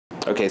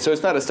Okay, so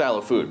it's not a style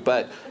of food,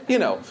 but, you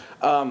know,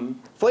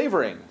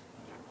 flavoring.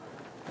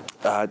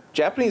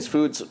 Japanese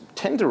foods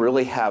tend to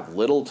really have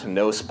little to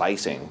no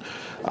spicing.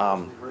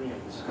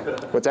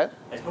 What's that?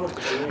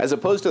 As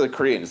opposed to the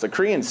Koreans. The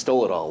Koreans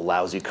stole it all,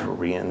 lousy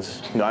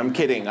Koreans. No, I'm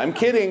kidding. I'm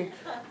kidding.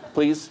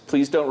 Please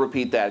don't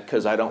repeat that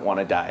because I don't want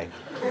to die.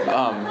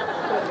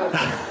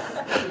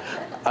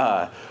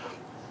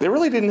 They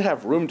really didn't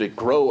have room to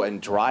grow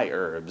and dry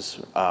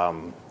herbs,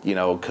 you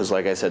know, because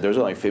like I said, there's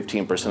only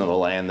 15% of the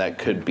land that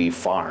could be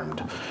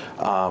farmed.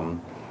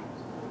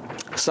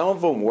 Some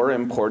of them were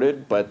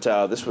imported, but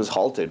this was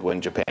halted when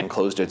Japan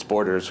closed its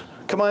borders.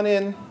 Come on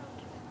in.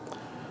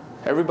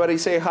 Everybody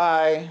say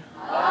hi.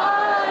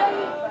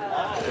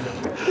 Hi.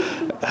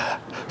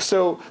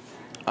 So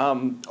a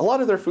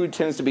lot of their food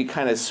tends to be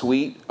kind of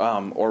sweet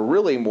or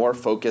really more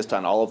focused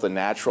on all of the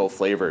natural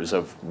flavors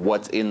of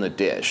what's in the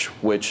dish,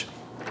 which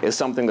is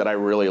something that I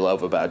really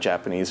love about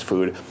Japanese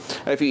food.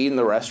 And if you eat in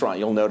the restaurant,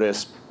 you'll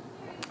notice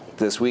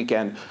this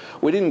weekend,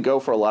 we didn't go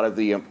for a lot of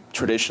the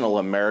traditional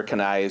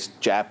Americanized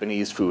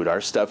Japanese food.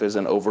 Our stuff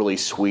isn't overly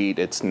sweet.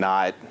 It's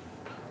not,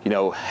 you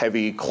know,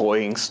 heavy,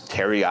 cloying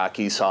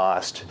teriyaki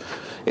sauced.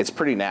 It's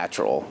pretty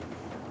natural.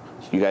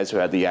 You guys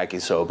have had the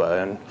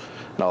yakisoba and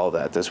all of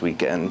that this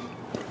weekend.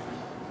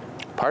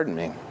 Pardon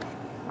me.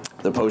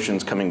 The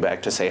potion's coming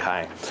back to say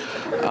hi.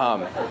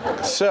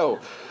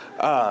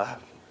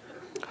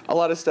 A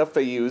lot of stuff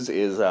they use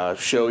is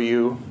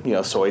shoyu, you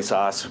know, soy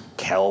sauce,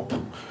 kelp,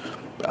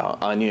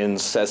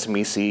 onions,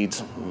 sesame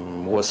seeds,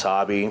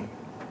 wasabi,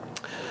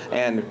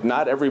 and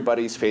not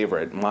everybody's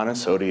favorite,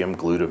 monosodium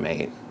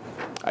glutamate.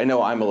 I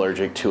know I'm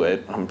allergic to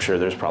it. I'm sure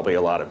there's probably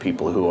a lot of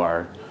people who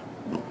are.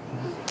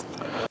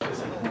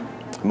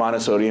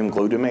 Monosodium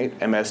glutamate,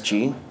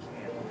 MSG.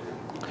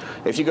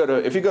 If you go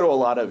to a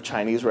lot of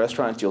Chinese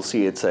restaurants, you'll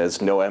see it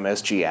says no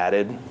MSG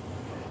added.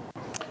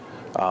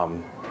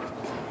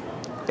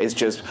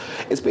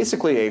 It's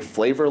basically a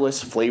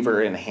flavorless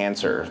flavor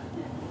enhancer.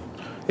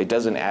 It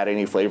doesn't add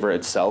any flavor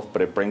itself,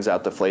 but it brings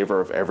out the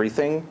flavor of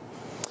everything,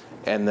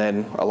 and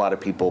then a lot of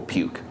people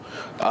puke.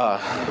 Or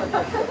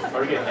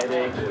get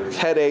headaches.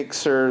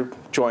 Headaches or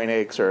joint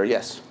aches or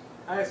yes.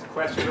 I ask a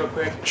question real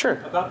quick.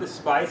 Sure. About the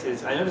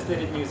spices. I noticed they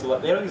don't use a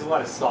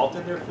lot of salt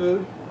in their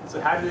food.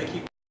 So how do they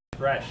keep it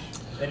fresh?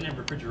 They didn't have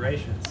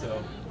refrigeration,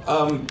 so.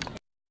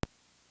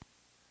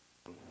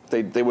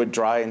 They would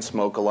dry and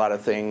smoke a lot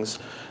of things.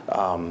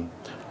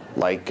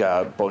 Like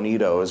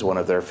bonito is one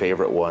of their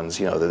favorite ones,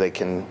 you know, that they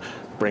can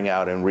bring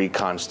out and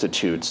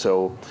reconstitute.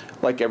 So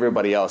like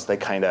everybody else, they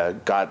kind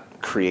of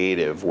got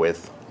creative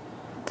with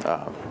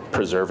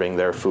preserving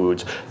their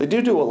foods. They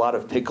do a lot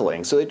of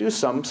pickling. So they do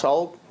some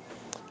salt,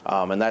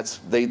 and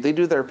they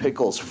do their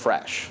pickles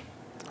fresh.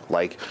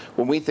 Like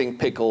when we think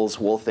pickles,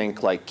 we'll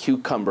think like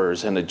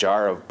cucumbers in a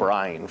jar of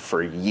brine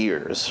for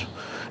years.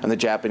 And the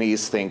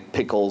Japanese think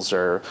pickles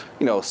are,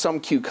 you know, some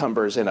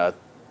cucumbers in a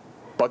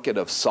bucket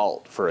of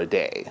salt for a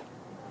day.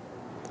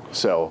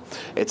 So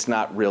it's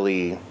not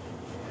really,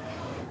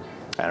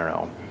 I don't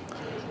know,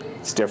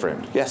 it's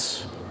different.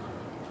 Yes?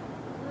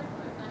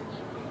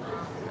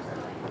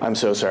 I'm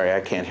so sorry,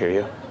 I can't hear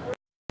you.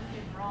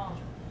 Wrong.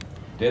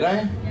 Did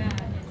I? Yeah,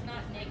 it's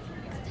not Nick,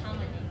 it's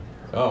Dominic.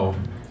 Oh.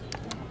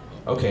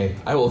 Okay,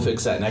 I will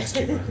fix that next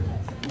year.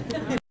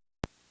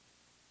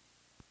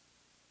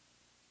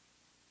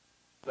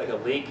 Like a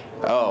leek?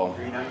 Oh.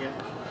 Green onion?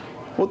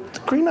 Well, the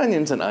green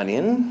onion's an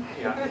onion.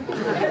 Yeah.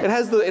 It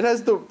has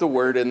the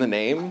word in the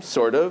name,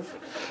 sort of.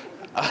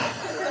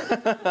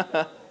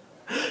 All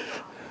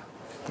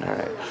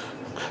right.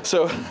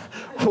 So,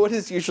 what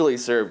is usually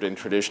served in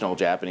traditional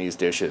Japanese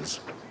dishes?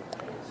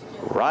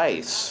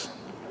 Rice.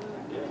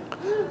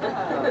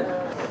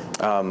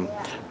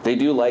 They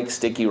do like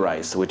sticky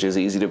rice, which is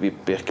easy to be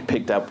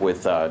picked up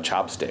with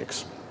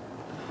chopsticks.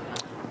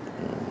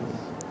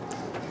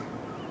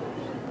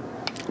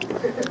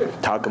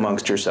 Talk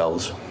amongst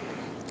yourselves.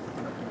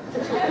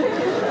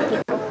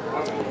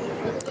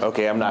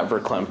 Okay, I'm not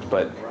verklempt,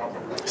 but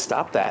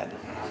stop that.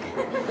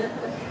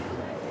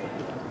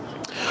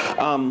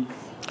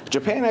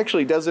 Japan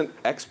actually doesn't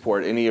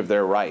export any of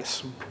their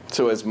rice.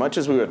 So as much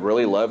as we would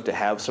really love to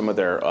have some of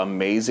their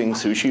amazing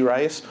sushi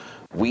rice,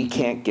 we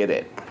can't get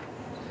it.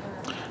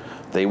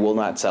 They will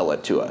not sell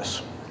it to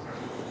us.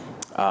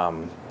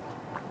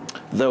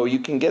 Though you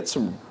can get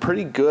some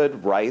pretty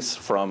good rice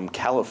from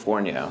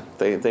California.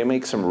 They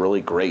make some really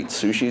great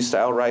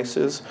sushi-style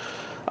rices.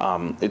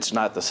 It's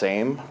not the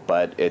same,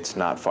 but it's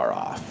not far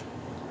off.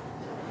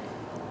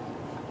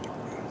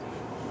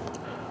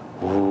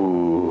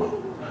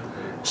 Ooh,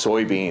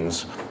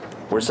 soybeans.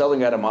 We're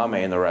selling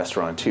edamame in the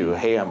restaurant too.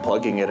 Hey, I'm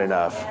plugging it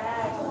enough.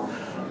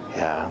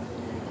 Yeah.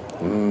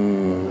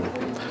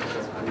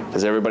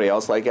 Does everybody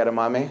else like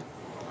edamame?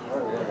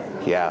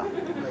 Yeah.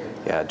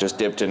 Yeah, just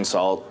dipped in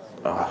salt.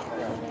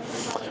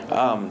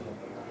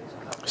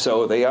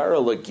 So they are a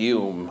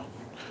legume,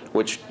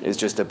 which is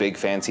just a big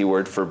fancy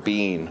word for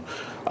bean.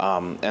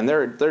 And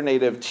they're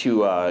native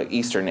to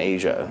Eastern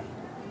Asia.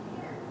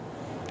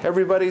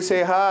 Everybody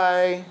say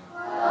hi.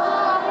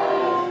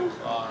 Hi.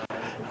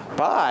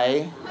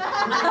 Bye.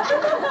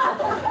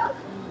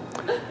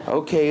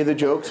 Okay, the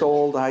joke's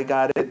old. I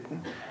got it.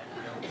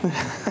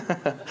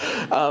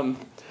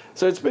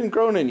 So it's been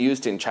grown and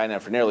used in China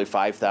for nearly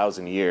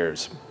 5,000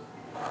 years.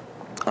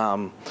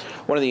 One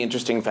of the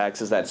interesting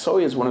facts is that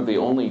soy is one of the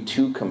only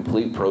 2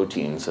 complete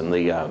proteins in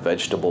the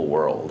vegetable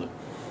world.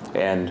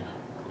 And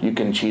you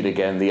can cheat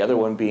again, the other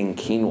one being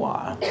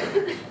quinoa.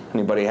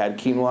 Anybody had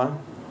quinoa?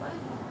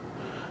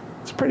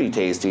 It's pretty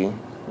tasty.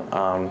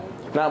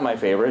 Not my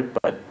favorite,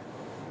 but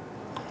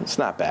it's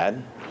not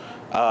bad.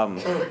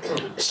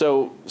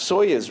 So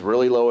soy is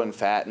really low in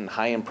fat and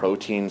high in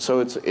protein, so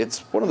it's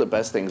one of the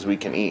best things we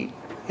can eat.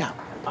 Yeah.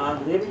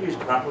 Do they ever use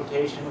crop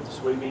rotation with the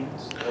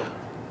soybeans?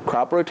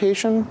 Crop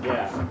rotation?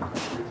 Yeah.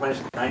 Replenish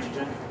the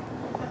nitrogen?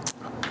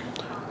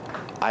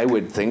 I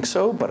would think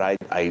so, but I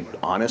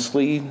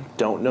honestly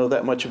don't know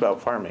that much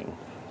about farming.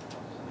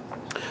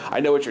 I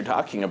know what you're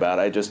talking about,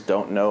 I just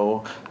don't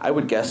know. I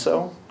would guess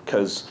so,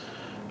 because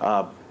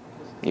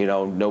you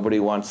know, nobody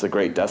wants the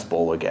Great Dust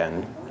Bowl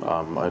again.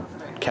 I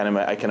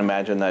can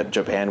imagine that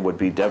Japan would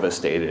be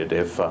devastated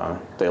if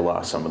they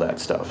lost some of that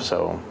stuff.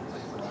 So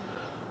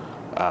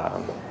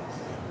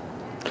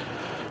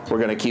we're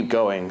going to keep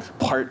going.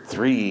 Part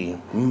 3.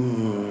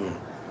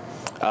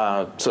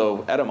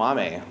 So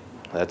edamame,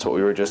 that's what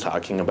we were just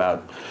talking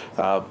about.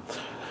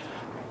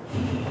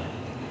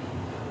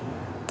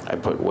 I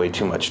put way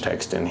too much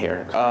text in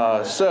here.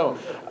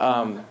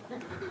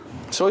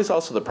 Soy is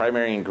also the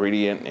primary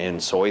ingredient in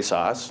soy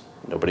sauce.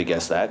 Nobody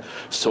guessed that.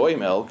 Soy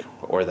milk,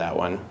 or that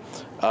one.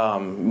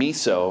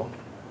 Miso,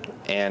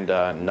 and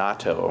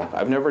natto.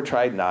 I've never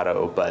tried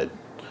natto, but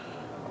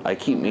I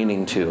keep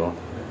meaning to.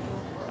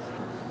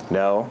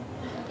 No?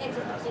 It's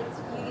you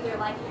either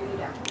like it or you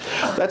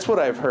don't. That's what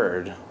I've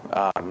heard.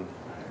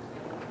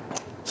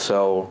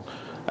 So,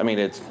 I mean,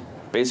 it's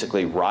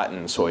basically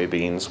rotten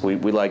soybeans. We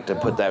like to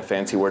put that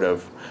fancy word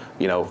of,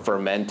 you know,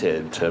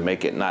 fermented to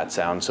make it not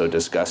sound so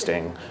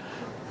disgusting.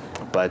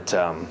 But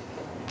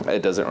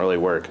it doesn't really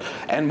work.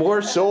 And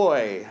more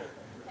soy.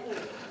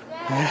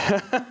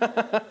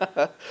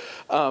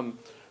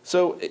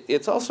 So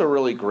it's also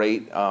really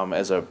great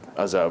as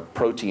a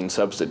protein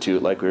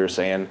substitute, like we were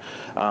saying,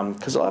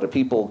 because a lot of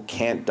people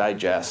can't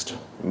digest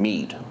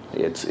meat.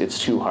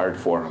 It's too hard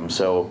for them.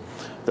 So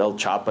they'll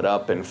chop it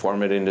up and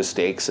form it into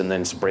steaks and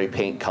then spray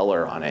paint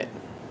color on it.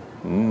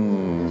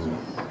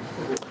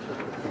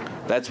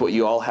 That's what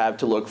you all have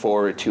to look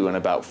forward to in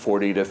about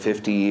 40 to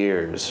 50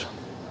 years.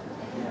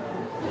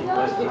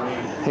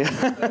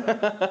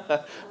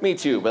 Me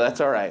too, but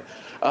that's all right.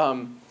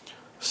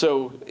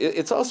 So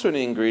it's also an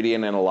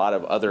ingredient in a lot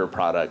of other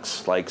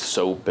products like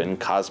soap and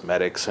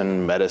cosmetics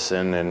and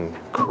medicine and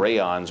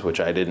crayons, which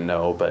I didn't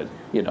know, but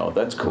you know,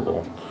 that's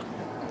cool.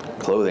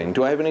 Clothing.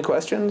 Do I have any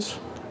questions?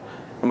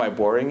 Am I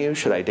boring you?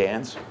 Should I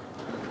dance?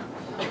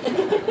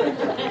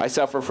 I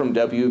suffer from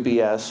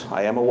WBS.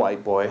 I am a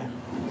white boy.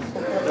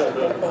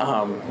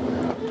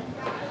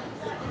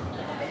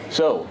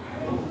 So,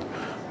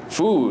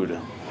 food.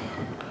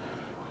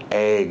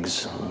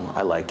 Eggs.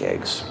 I like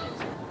eggs.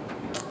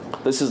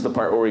 This is the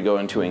part where we go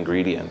into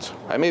ingredients.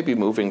 I may be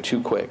moving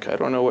too quick. I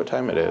don't know what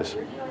time it is.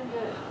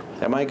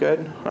 Am I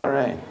good? All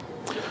right.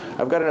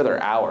 I've got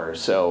another hour,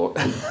 so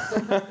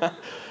I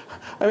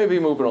may be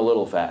moving a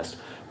little fast.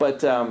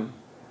 But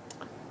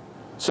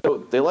so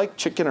they like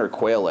chicken or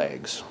quail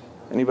eggs.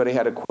 Anybody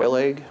had a quail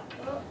egg?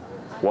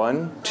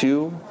 1,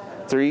 2,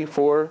 3,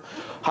 4.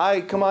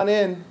 Hi, come on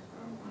in.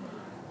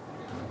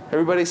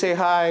 Everybody say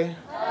hi.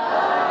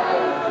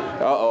 Hi.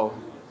 Uh-oh.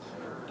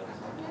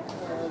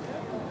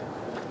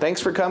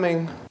 Thanks for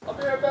coming. I'll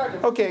be right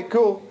back. Okay,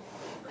 cool.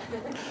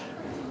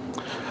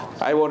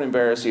 I won't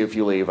embarrass you if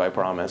you leave, I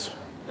promise.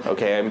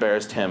 Okay, I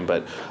embarrassed him,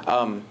 but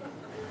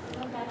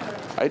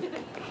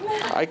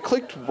I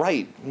clicked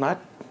right,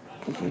 not...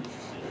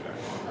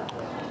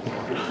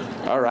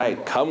 All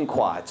right,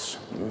 kumquats.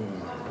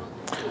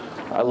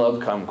 I love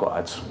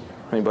kumquats.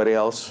 Anybody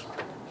else?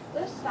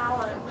 They're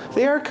sour.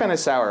 They are kind of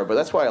sour, but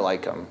that's why I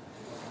like them.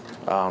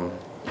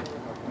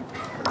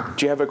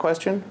 Do you have a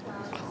question?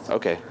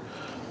 Okay.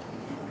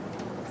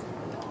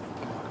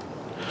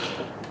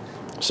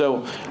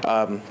 So,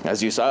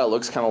 as you saw, it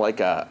looks kind of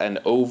like an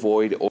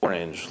ovoid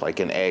orange,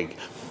 like an egg.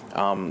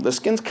 The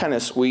skin's kind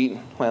of sweet,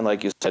 and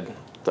like you said,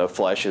 the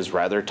flesh is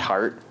rather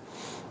tart.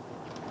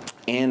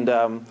 And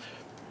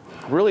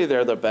really,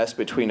 they're the best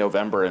between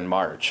November and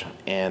March.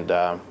 And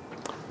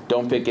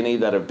don't pick any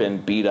that have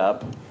been beat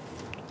up.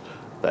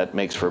 That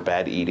makes for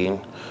bad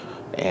eating.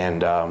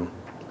 And,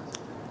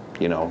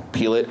 you know,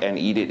 peel it and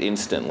eat it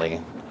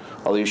instantly.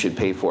 Although you should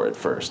pay for it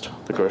first.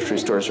 The grocery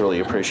stores really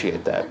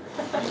appreciate that.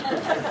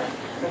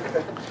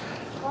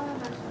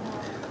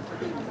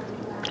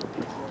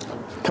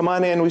 Come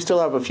on in, we still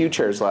have a few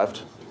chairs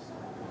left.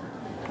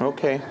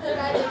 Okay.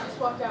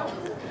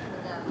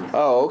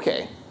 Oh,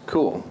 okay,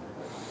 cool.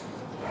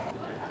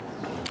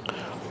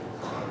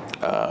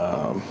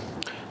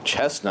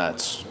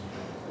 Chestnuts.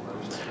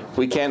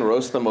 We can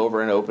roast them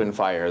over an open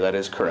fire, that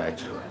is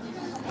correct.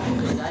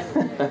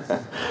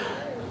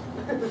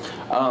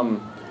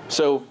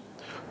 So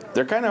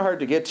they're kind of hard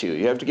to get to.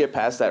 You have to get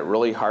past that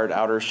really hard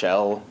outer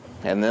shell,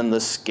 and then the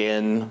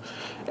skin,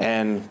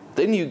 and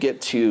then you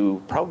get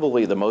to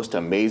probably the most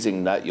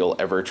amazing nut you'll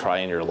ever try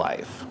in your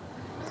life.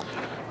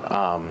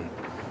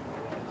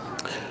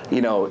 You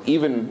know,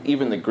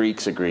 even the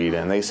Greeks agreed,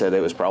 and they said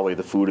it was probably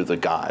the food of the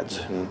gods.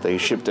 And they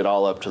shipped it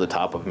all up to the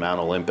top of Mount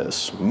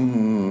Olympus.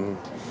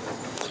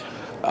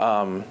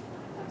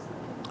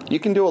 You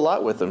can do a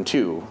lot with them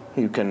too.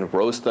 You can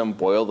roast them,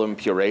 boil them,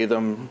 puree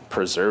them,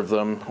 preserve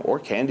them, or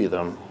candy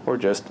them, or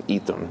just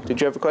eat them.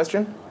 Did you have a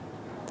question?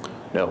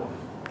 No.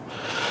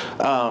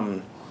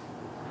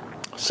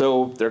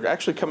 So they're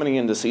actually coming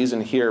into season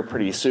here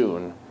pretty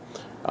soon.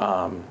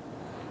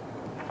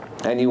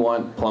 And you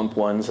want plump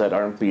ones that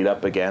aren't beat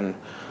up again.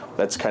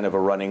 That's kind of a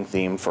running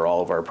theme for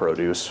all of our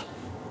produce.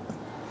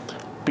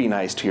 Be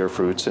nice to your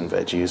fruits and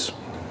veggies.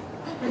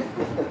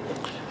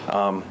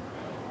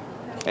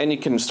 And you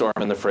can store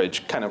them in the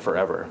fridge kind of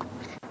forever.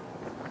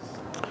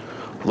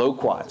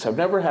 Loquats. I've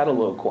never had a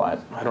loquat.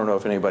 I don't know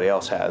if anybody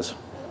else has.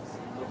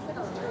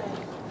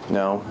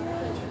 No?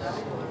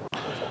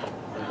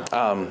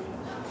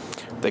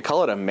 They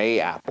call it a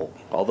May apple,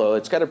 although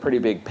it's got a pretty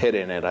big pit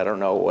in it. I don't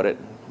know what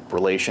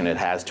relation it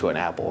has to an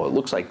apple. It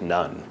looks like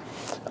none.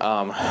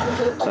 And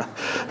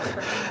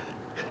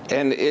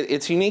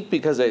it's unique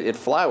because it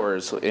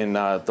flowers in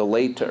the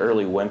late to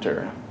early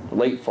winter,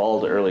 late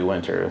fall to early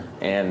winter,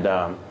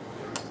 and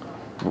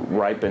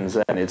ripens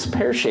then. It's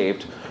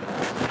pear-shaped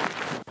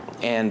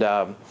and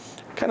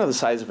kind of the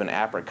size of an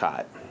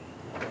apricot.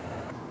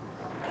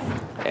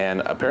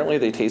 And apparently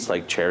they taste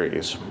like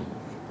cherries.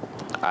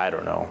 I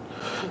don't know.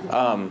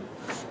 I'm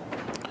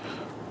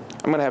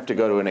gonna have to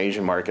go to an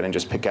Asian market and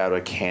just pick out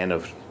a can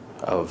of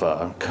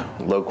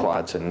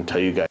loquats and tell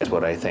you guys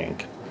what I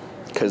think,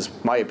 because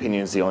my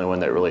opinion is the only one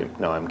that really.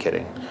 No, I'm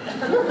kidding.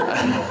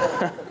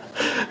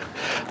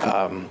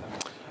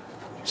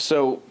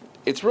 So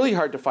it's really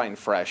hard to find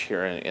fresh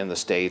here in the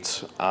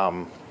States.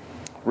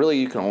 Really,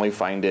 you can only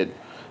find it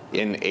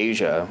in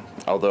Asia,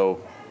 although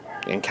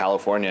in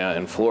California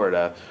and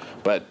Florida,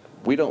 but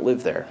we don't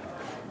live there.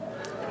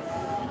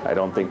 I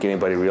don't think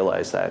anybody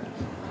realized that.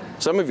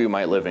 Some of you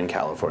might live in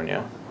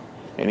California.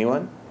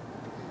 Anyone?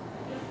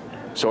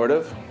 Sort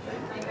of?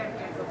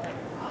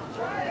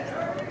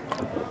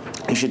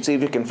 You should see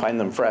if you can find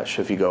them fresh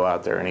if you go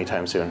out there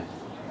anytime soon.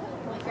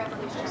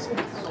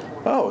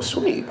 Oh,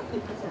 sweet.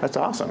 That's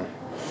awesome.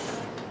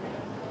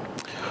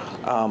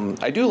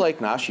 I do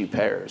like nashi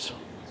pears.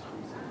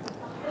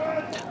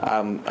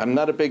 I'm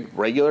not a big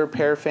regular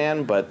pear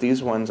fan, but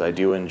these ones I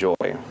do enjoy.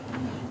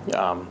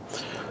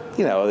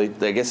 You know,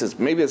 I guess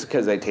maybe it's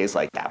because they taste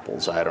like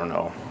apples. I don't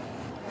know.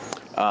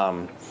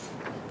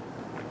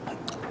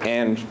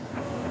 And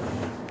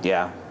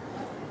yeah,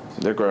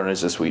 they're grown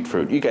as a sweet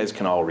fruit. You guys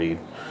can all read.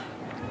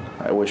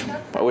 I wish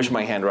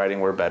my handwriting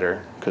were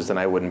better, because then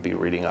I wouldn't be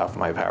reading off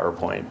my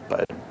PowerPoint.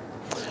 But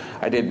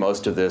I did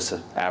most of this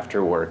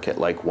after work at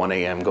like 1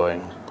 a.m.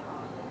 going,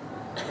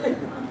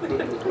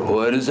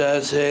 what does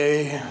that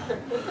say?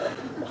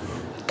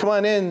 Come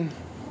on in.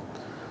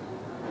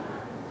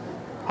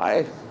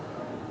 Hi.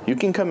 You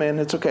can come in.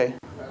 It's okay.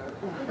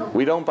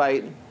 We don't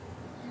bite.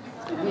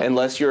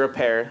 Unless you're a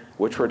pear,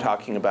 which we're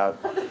talking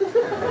about.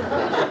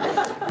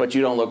 But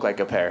you don't look like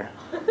a pear.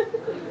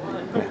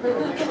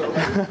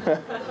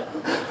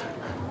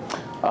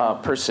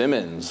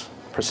 Persimmons.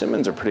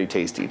 Persimmons are pretty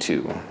tasty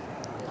too.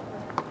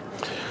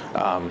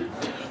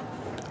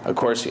 Of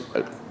course,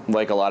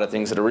 like a lot of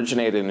things that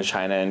originated in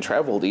China and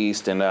traveled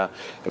east and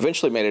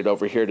eventually made it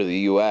over here to the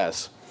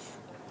U.S.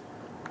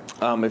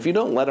 If you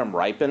don't let them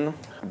ripen,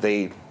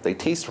 they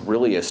taste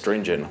really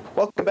astringent.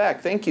 Welcome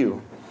back. Thank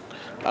you.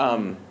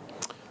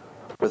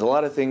 With a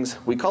lot of things,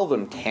 we call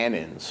them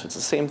tannins. It's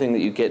the same thing that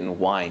you get in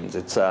wines.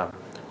 It's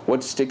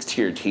what sticks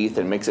to your teeth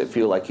and makes it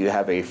feel like you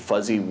have a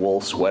fuzzy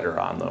wool sweater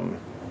on them.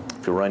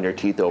 If you run your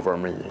teeth over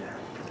them,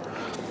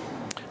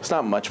 it's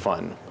not much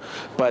fun.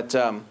 But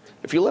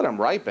if you let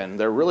them ripen,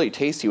 they're really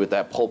tasty with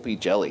that pulpy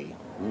jelly.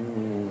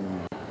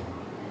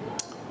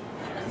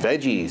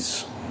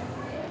 Veggies.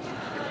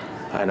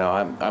 I know,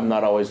 I'm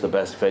not always the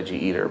best veggie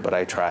eater, but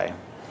I try.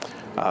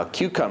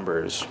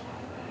 Cucumbers.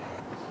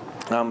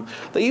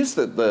 They use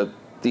the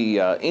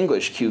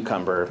English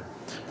cucumber,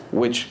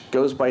 which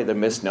goes by the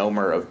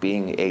misnomer of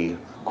being a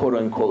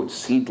quote-unquote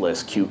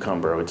seedless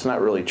cucumber. It's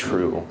not really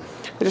true.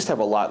 They just have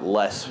a lot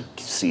less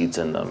seeds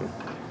in them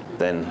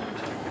and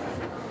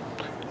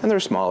they're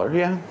smaller,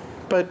 yeah,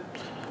 but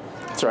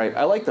it's all right.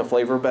 I like the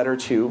flavor better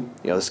too.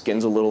 You know, the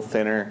skin's a little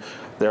thinner.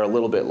 They're a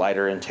little bit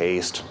lighter in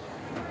taste.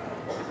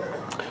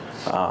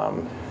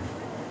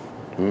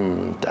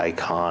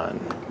 Daikon.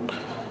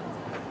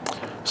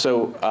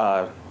 So,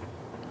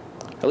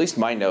 at least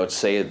my notes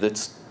say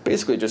that's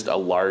basically just a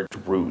large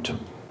root.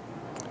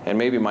 And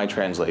maybe my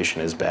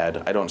translation is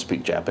bad. I don't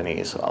speak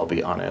Japanese, I'll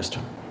be honest.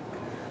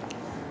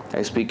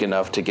 I speak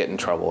enough to get in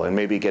trouble and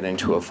maybe get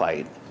into a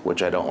fight,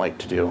 which I don't like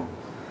to do.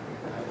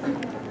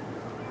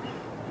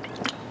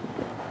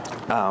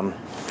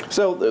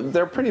 So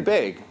they're pretty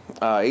big,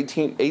 8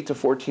 to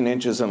 14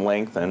 inches in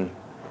length and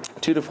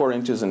 2 to 4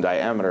 inches in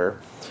diameter,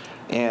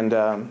 and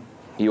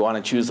you want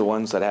to choose the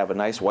ones that have a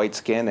nice white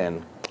skin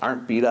and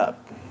aren't beat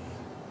up,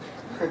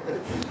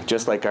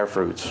 just like our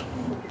fruits.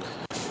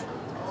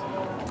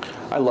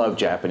 I love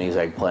Japanese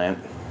eggplant.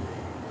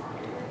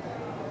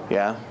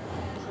 Yeah?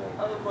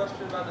 I have a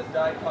question about the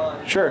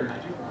daikon. Sure.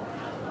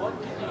 What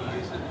can you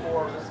use it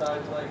for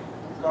besides like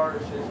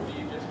garnishes? Do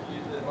you just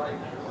use it like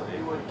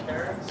you would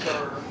carrots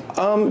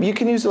or? You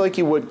can use it like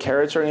you would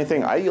carrots or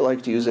anything. I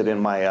like to use it in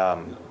my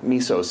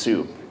miso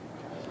soup.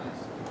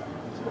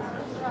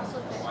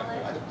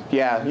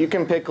 Yeah, you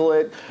can pickle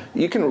it.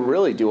 You can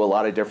really do a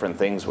lot of different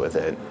things with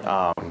it.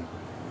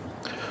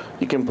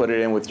 You can put it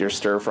in with your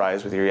stir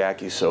fries, with your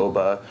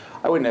yakisoba.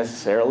 I wouldn't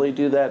necessarily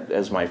do that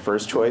as my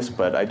first choice,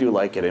 but I do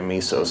like it in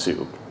miso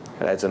soup.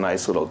 It adds a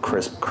nice little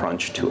crisp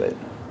crunch to it.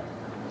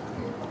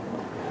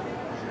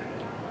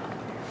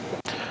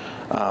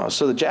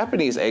 So the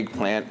Japanese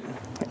eggplant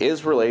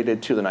is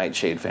related to the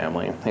nightshade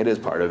family. It is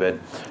part of it.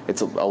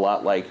 It's a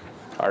lot like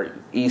our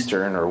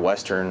eastern or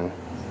western,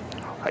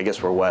 I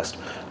guess we're west,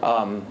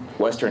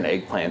 western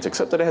eggplants,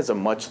 except that it has a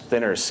much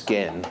thinner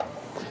skin,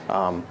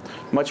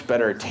 much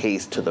better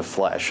taste to the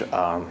flesh.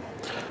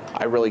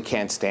 I really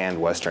can't stand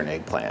western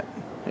eggplant.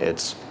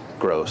 It's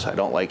gross. I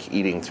don't like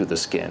eating through the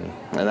skin.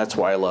 And that's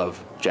why I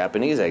love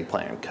Japanese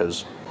eggplant,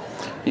 because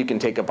you can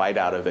take a bite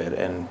out of it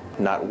and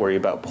not worry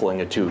about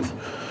pulling a tooth.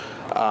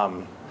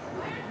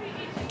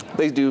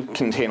 They do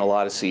contain a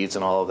lot of seeds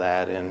and all of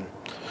that, and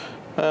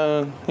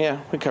yeah,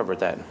 we covered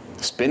that.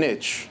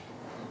 Spinach.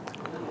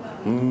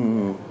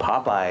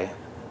 Popeye.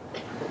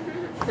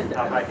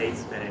 Popeye hates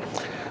spinach.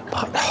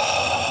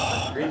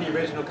 Read the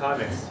original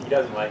comics. He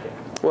doesn't like it.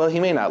 Well, he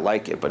may not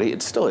like it, but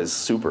it's still his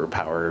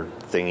superpower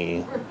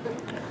thingy.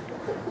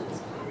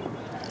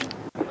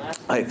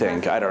 I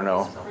think. I don't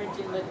know.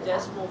 In the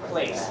decimal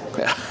place.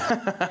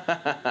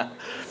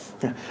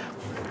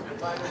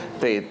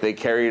 They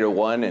carried a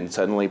 1 and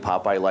suddenly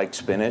Popeye liked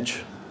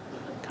spinach.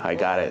 I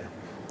got it.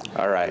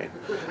 All right.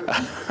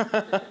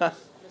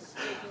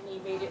 Mistakenly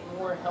made it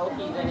more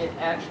healthy than it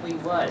actually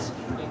was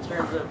in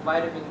terms of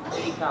vitamin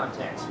K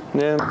content.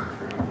 Yeah.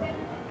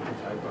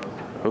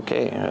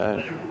 Okay.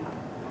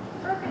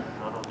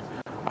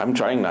 I'm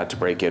trying not to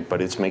break it,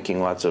 but it's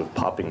making lots of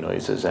popping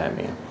noises at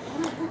me.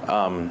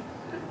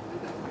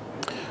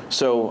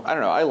 So, I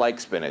don't know, I like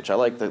spinach. I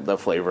like the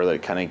flavor that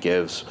it kind of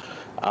gives.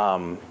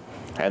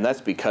 And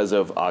that's because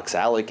of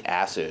oxalic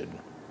acid.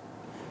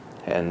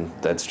 And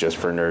that's just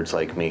for nerds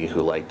like me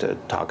who like to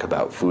talk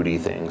about foodie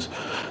things.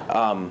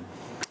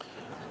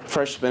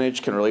 Fresh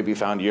spinach can really be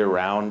found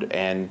year-round,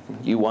 and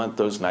you want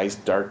those nice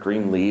dark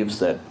green leaves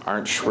that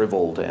aren't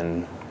shriveled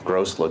and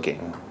gross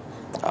looking.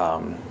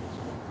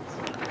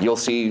 You'll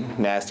see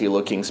nasty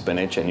looking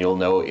spinach and you'll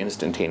know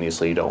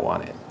instantaneously you don't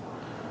want it.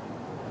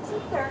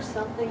 Isn't there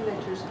something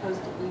that you're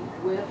supposed to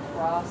eat with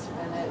raw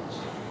spinach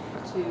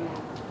to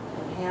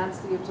enhance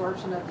the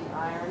absorption of the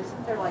iron?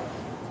 Isn't there like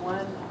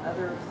one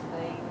other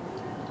thing?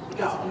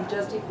 Because if you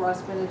just eat raw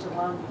spinach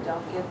alone, you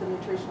don't get the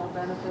nutritional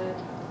benefit.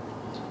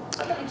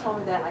 Somebody told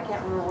me that. I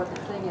can't remember what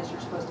the thing is you're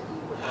supposed to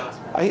eat with raw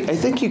spinach. I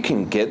think you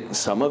can get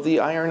some of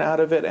the iron out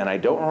of it, and I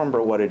don't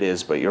remember what it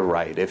is, but you're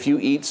right. If you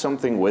eat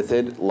something with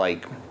it,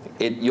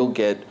 you'll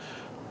get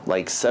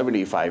like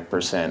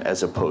 75%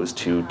 as opposed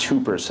to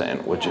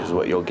 2%, which is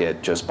what you'll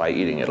get just by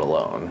eating it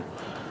alone.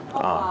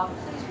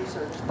 Please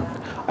research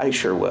that. I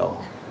sure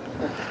will.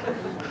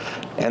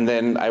 And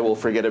then I will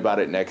forget about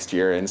it next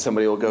year, and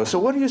somebody will go, so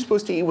what are you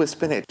supposed to eat with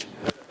spinach?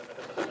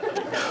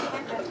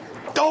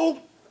 Oh!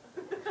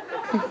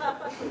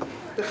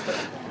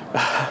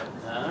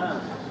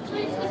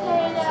 Sweet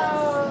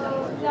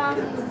potato,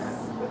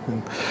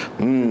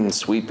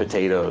 Sweet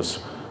potatoes,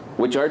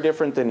 which are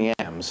different than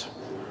yams.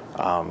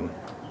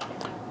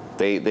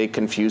 They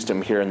confused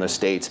them here in the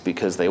States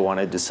because they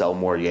wanted to sell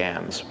more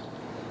yams.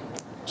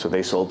 So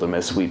they sold them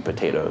as sweet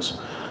potatoes.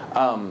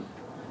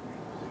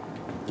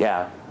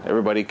 Yeah,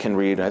 everybody can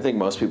read. I think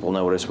most people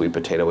know what a sweet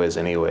potato is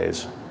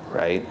anyways,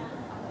 right?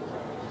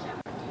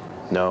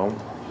 No?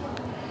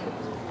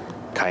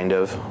 Kind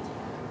of?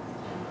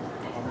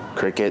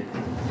 Cricket?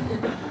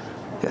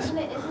 Yes? Isn't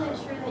it true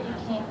that you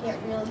can't get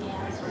real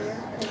yams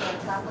here because they're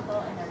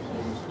tropical and they're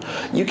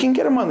huge? You can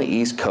get them on the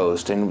East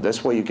Coast, and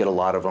that's why you get a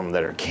lot of them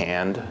that are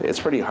canned. It's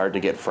pretty hard to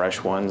get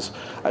fresh ones.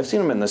 I've seen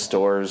them in the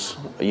stores,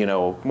 you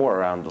know, more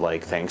around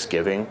like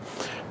Thanksgiving,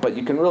 but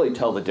you can really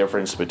tell the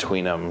difference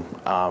between them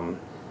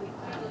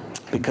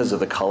because of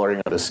the coloring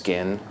of the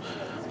skin.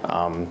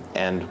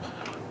 And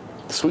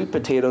sweet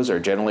potatoes are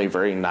generally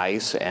very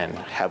nice and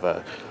have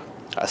a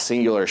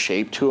singular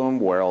shape to them,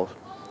 where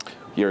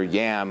your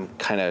yam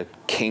kind of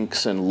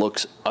kinks and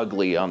looks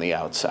ugly on the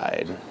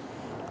outside.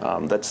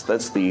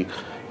 That's the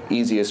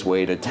easiest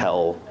way to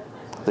tell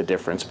the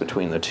difference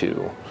between the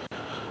two.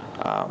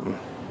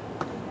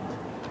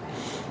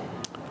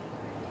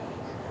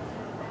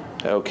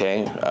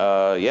 Okay,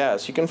 yeah,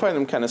 so you can find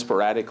them kind of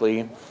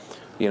sporadically.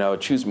 You know,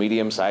 choose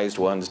medium-sized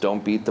ones,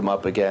 don't beat them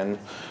up again.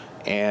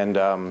 And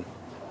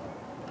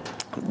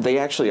they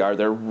actually are,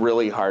 they're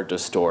really hard to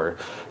store.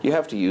 You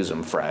have to use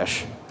them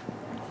fresh.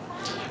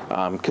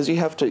 because you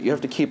have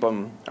to keep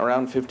them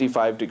around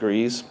 55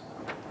 degrees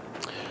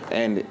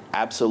and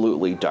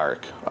absolutely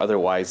dark.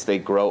 Otherwise, they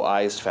grow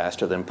eyes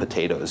faster than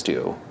potatoes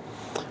do,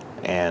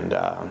 and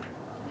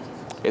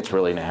it's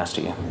really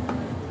nasty.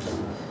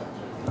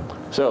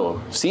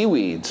 So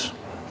seaweeds.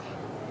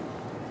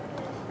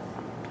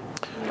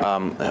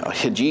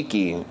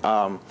 Hijiki.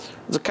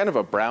 It's a kind of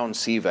a brown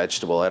sea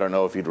vegetable. I don't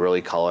know if you'd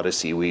really call it a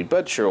seaweed,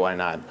 but sure, why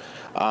not?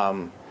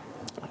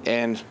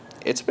 And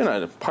it's been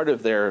a part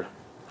of their,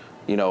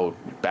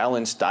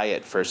 balanced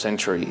diet for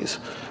centuries.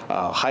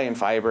 High in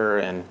fiber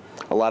and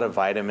a lot of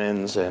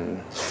vitamins,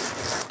 and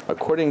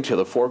according to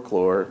the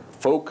folklore,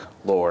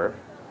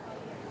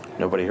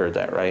 nobody heard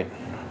that, right?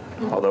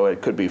 Although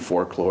it could be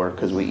folklore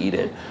because we eat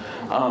it.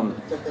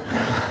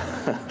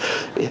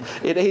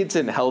 It aids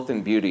in health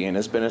and beauty and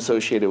has been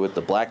associated with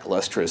the black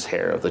lustrous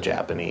hair of the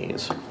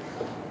Japanese.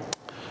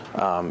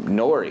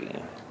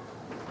 Nori.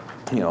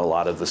 A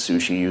lot of the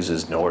sushi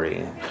uses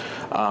nori.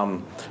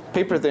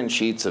 Paper thin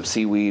sheets of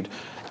seaweed,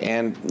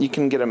 and you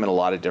can get them in a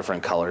lot of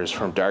different colors,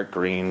 from dark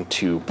green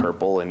to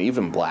purple and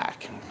even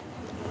black.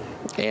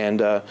 And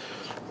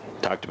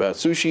talked about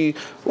sushi,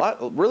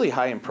 really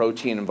high in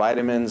protein and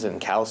vitamins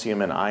and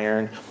calcium and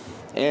iron.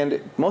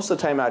 And most of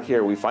the time out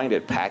here, we find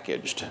it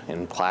packaged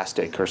in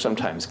plastic or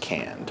sometimes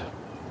canned.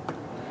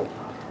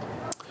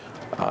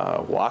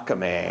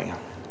 Wakame.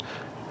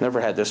 Never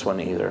had this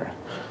one either.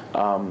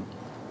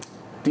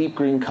 Deep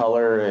green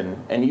color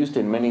and used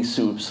in many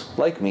soups,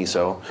 like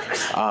miso,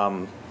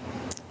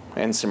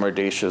 and simmered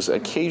dishes,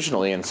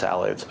 occasionally in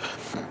salads.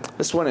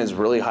 This one is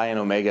really high in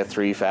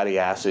omega-3 fatty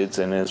acids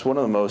and is one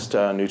of the most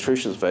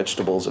nutritious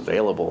vegetables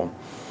available.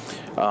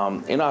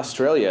 In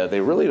Australia,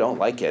 they really don't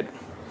like it.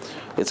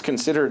 It's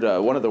considered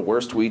one of the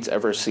worst weeds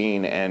ever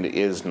seen and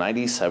is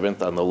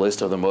 97th on the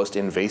list of the most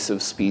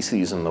invasive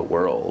species in the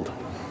world.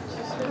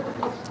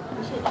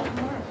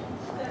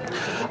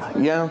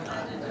 Yeah.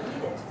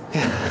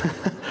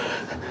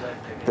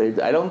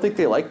 I don't think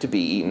they like to be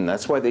eaten.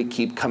 That's why they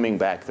keep coming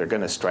back. They're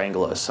going to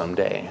strangle us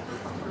someday.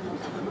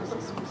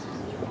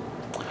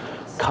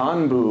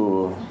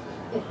 Kanbu.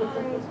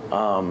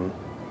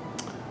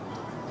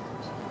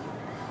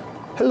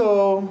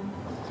 Hello.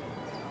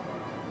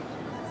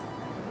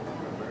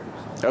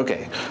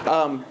 Okay.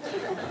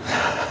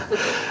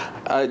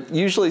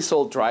 Usually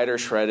sold dried or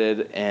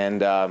shredded,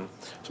 and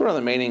it's one of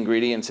the main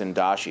ingredients in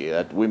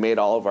dashi. We made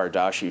all of our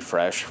dashi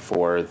fresh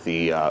for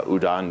the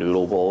udon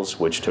noodle bowls,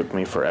 which took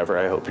me forever.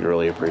 I hope you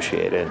really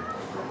appreciate it.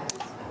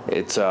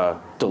 It's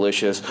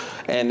delicious,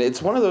 and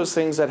it's one of those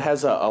things that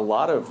has a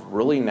lot of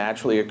really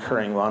naturally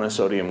occurring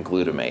monosodium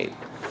glutamate.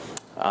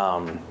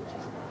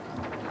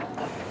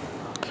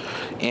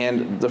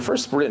 And the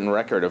first written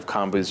record of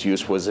kombu's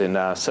use was in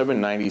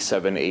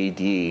 797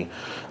 AD.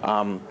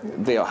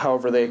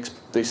 However,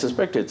 they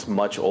suspect it's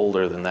much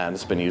older than that.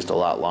 It's been used a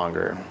lot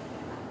longer.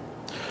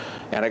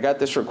 And I got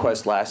this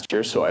request last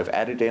year, so I've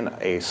added in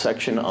a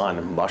section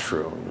on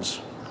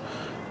mushrooms.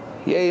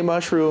 Yay,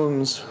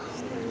 mushrooms!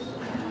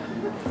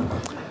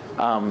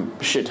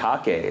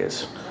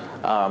 Shiitakes.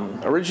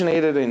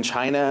 Originated in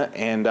China,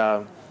 and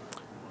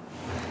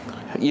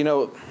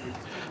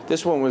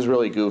this one was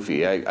really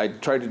goofy. I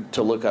tried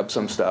to look up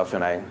some stuff,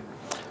 and I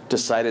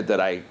decided that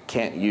I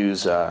can't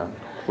use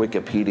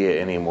Wikipedia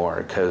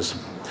anymore, because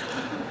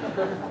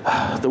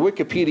the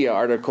Wikipedia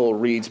article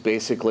reads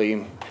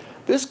basically,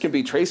 this can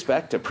be traced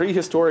back to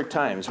prehistoric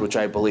times, which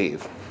I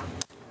believe.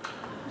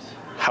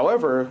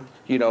 However,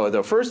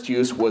 the first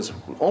use was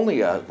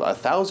only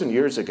 1,000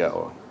 years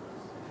ago.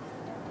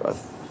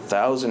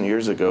 1,000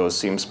 years ago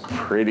seems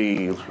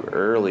pretty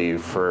early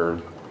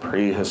for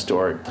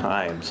prehistoric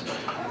times.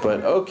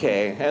 But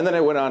okay, and then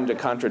it went on to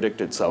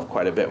contradict itself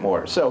quite a bit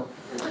more. So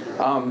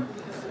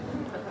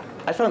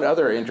I found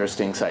other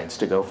interesting sites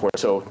to go for.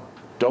 So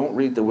don't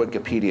read the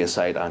Wikipedia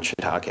site on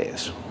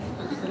shiitakes.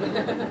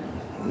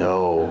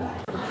 No.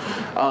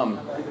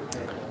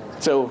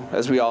 So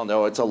as we all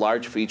know, it's a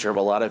large feature of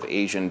a lot of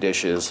Asian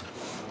dishes.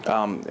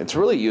 It's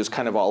really used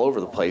kind of all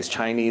over the place: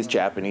 Chinese,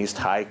 Japanese,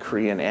 Thai,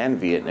 Korean,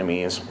 and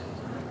Vietnamese.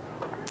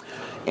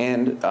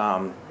 And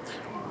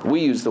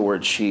we use the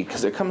word shi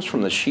because it comes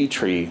from the shi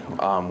tree,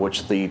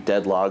 which the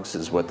dead logs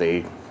is what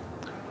they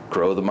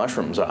grow the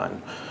mushrooms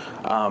on.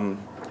 And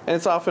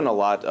it's often a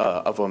lot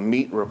of a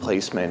meat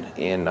replacement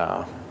in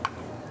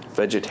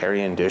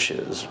vegetarian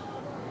dishes.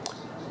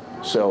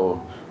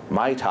 So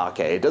maitake,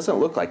 it doesn't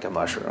look like a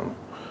mushroom,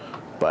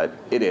 but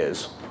it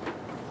is.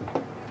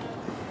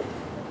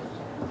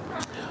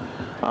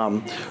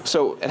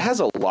 So it has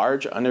a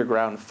large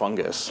underground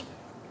fungus,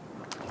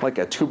 like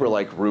a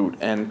tuber-like root,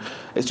 and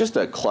it's just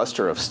a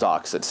cluster of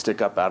stalks that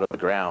stick up out of the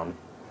ground.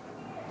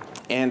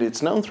 And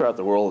it's known throughout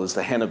the world as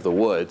the hen of the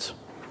woods.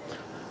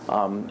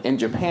 In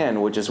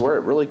Japan, which is where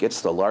it really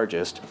gets the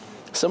largest,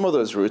 some of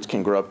those roots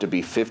can grow up to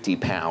be 50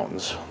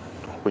 pounds,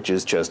 which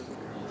is just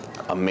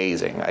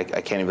amazing. I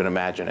can't even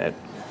imagine it.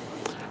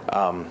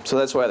 So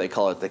that's why they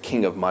call it the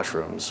king of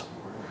mushrooms.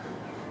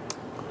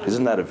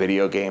 Isn't that a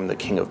video game, the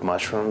king of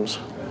mushrooms?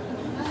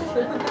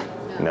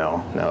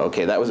 No,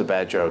 okay, that was a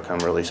bad joke. I'm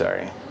really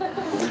sorry.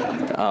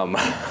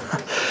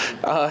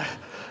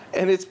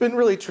 And it's been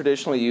really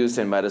traditionally used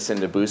in medicine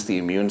to boost the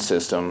immune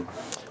system.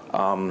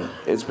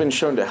 It's been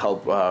shown to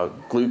help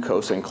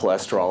glucose and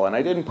cholesterol, and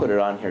I didn't put it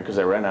on here because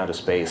I ran out of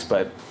space,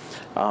 but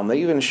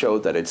they even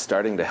showed that it's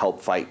starting to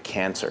help fight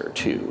cancer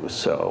too.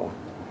 So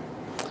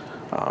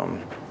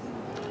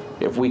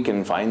if we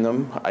can find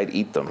them, I'd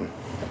eat them.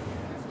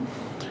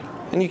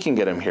 And you can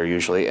get them here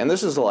usually. And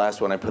this is the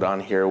last one I put on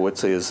here,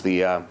 which is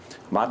the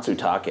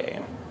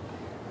matsutake.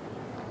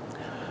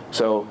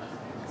 So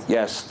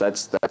yes,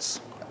 that's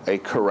a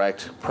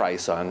correct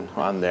price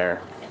on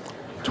there,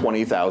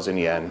 20,000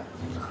 yen.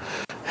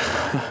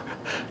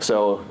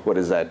 So what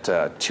is that,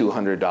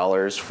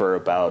 $200 for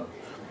about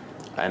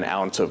an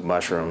ounce of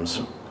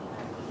mushrooms.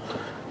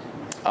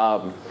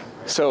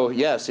 So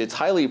yes, it's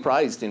highly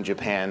prized in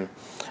Japan.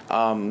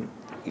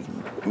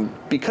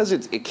 Because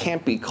it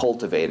can't be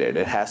cultivated,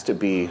 it has to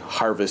be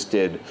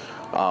harvested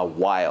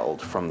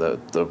wild from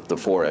the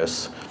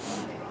forests.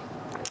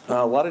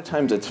 A lot of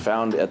times it's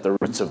found at the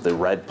roots of the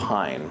red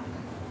pine.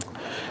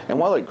 And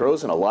while it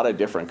grows in a lot of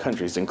different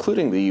countries,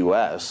 including the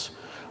US,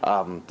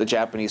 the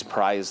Japanese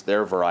prize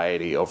their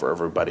variety over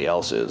everybody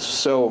else's.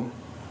 So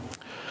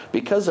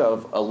because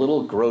of a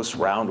little gross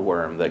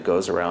roundworm that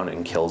goes around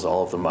and kills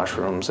all of the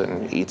mushrooms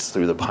and eats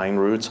through the pine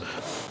roots,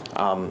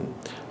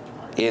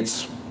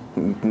 it's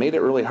made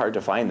it really hard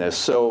to find this.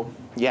 So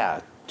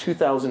yeah,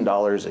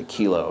 $2,000 a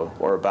kilo,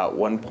 or about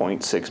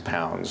 1.6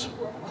 pounds,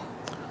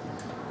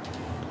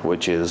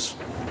 which is,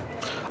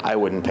 I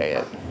wouldn't pay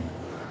it.